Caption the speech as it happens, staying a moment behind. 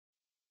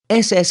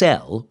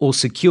SSL, or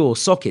Secure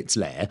Sockets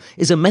Layer,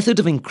 is a method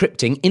of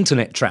encrypting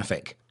internet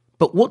traffic.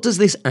 But what does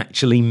this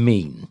actually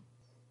mean?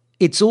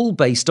 It's all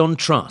based on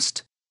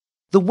trust.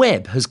 The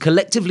web has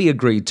collectively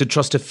agreed to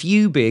trust a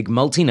few big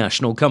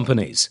multinational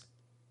companies.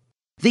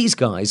 These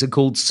guys are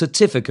called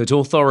certificate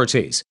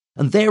authorities,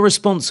 and they're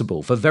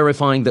responsible for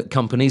verifying that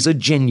companies are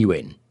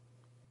genuine.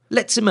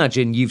 Let's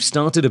imagine you've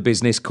started a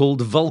business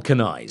called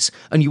Vulcanize,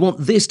 and you want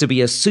this to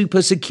be a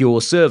super secure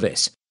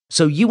service.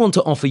 So you want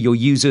to offer your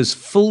users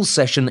full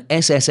session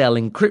SSL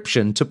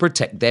encryption to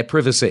protect their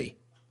privacy.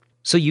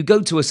 So you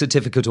go to a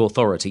certificate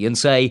authority and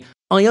say,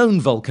 I own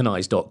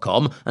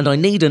Vulcanize.com and I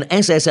need an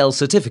SSL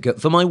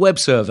certificate for my web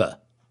server.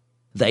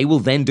 They will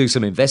then do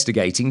some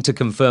investigating to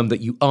confirm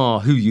that you are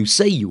who you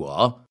say you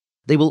are.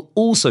 They will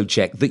also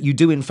check that you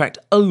do in fact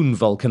own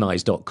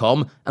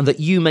Vulcanize.com and that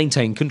you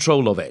maintain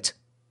control of it.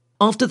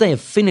 After they have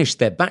finished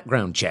their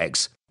background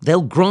checks,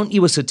 they'll grant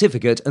you a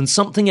certificate and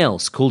something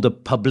else called a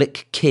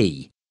public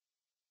key.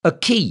 A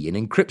key in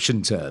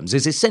encryption terms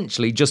is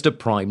essentially just a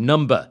prime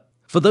number.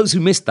 For those who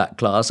missed that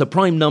class, a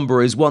prime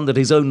number is one that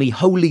is only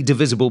wholly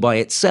divisible by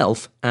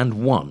itself and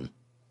 1.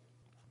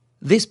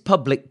 This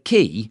public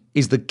key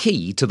is the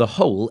key to the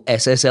whole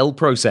SSL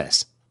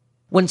process.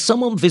 When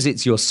someone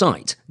visits your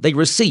site, they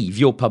receive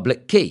your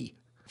public key.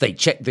 They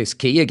check this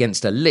key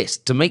against a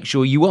list to make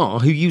sure you are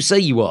who you say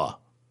you are.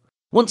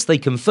 Once they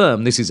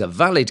confirm this is a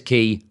valid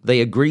key,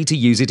 they agree to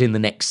use it in the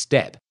next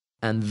step.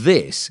 And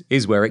this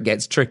is where it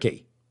gets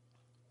tricky.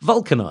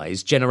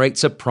 Vulcanize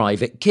generates a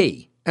private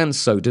key, and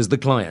so does the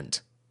client.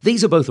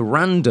 These are both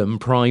random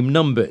prime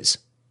numbers.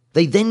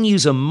 They then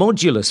use a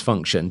modulus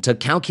function to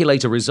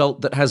calculate a result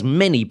that has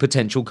many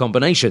potential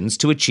combinations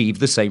to achieve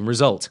the same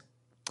result.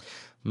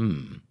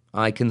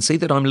 I can see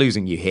that I'm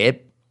losing you here.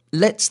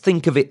 Let's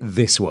think of it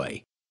this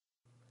way.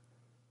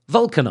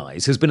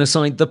 Vulcanize has been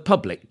assigned the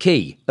public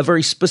key, a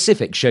very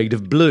specific shade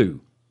of blue.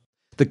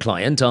 The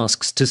client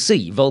asks to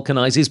see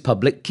Vulcanize's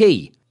public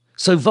key,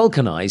 so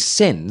Vulcanize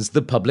sends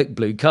the public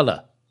blue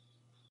color.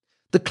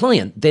 The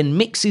client then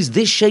mixes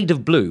this shade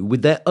of blue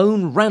with their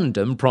own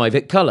random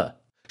private color,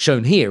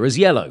 shown here as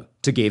yellow,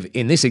 to give,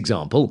 in this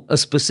example, a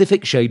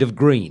specific shade of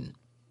green.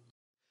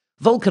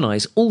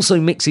 Vulcanize also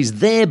mixes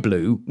their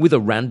blue with a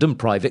random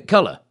private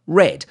color,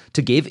 red,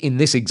 to give, in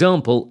this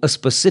example, a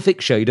specific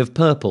shade of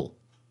purple.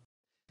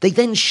 They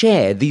then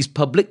share these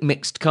public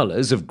mixed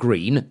colors of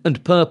green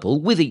and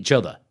purple with each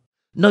other.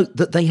 Note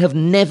that they have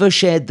never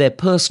shared their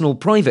personal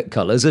private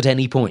colors at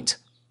any point.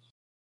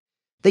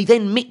 They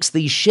then mix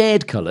these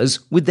shared colors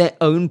with their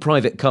own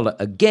private color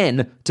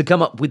again to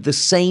come up with the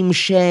same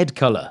shared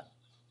color.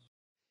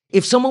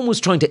 If someone was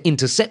trying to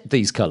intercept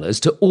these colors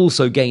to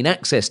also gain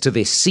access to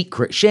this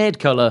secret shared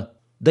color,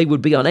 they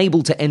would be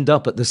unable to end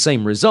up at the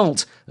same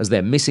result as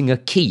they're missing a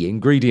key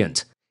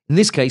ingredient, in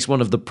this case one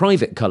of the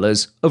private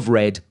colors of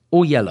red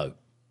or yellow.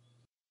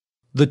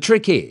 The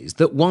trick is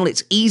that while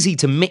it's easy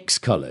to mix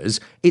colors,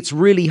 it's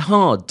really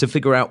hard to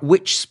figure out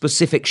which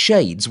specific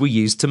shades were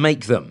used to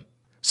make them.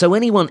 So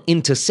anyone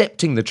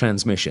intercepting the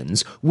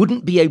transmissions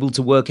wouldn't be able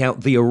to work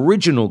out the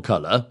original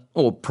color,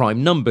 or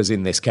prime numbers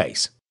in this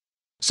case.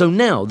 So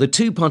now the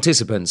two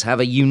participants have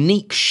a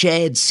unique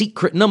shared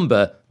secret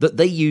number that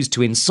they use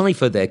to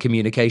encipher their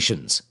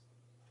communications.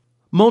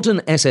 Modern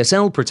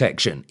SSL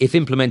protection, if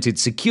implemented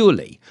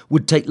securely,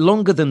 would take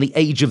longer than the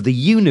age of the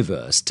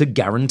universe to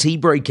guarantee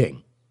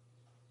breaking.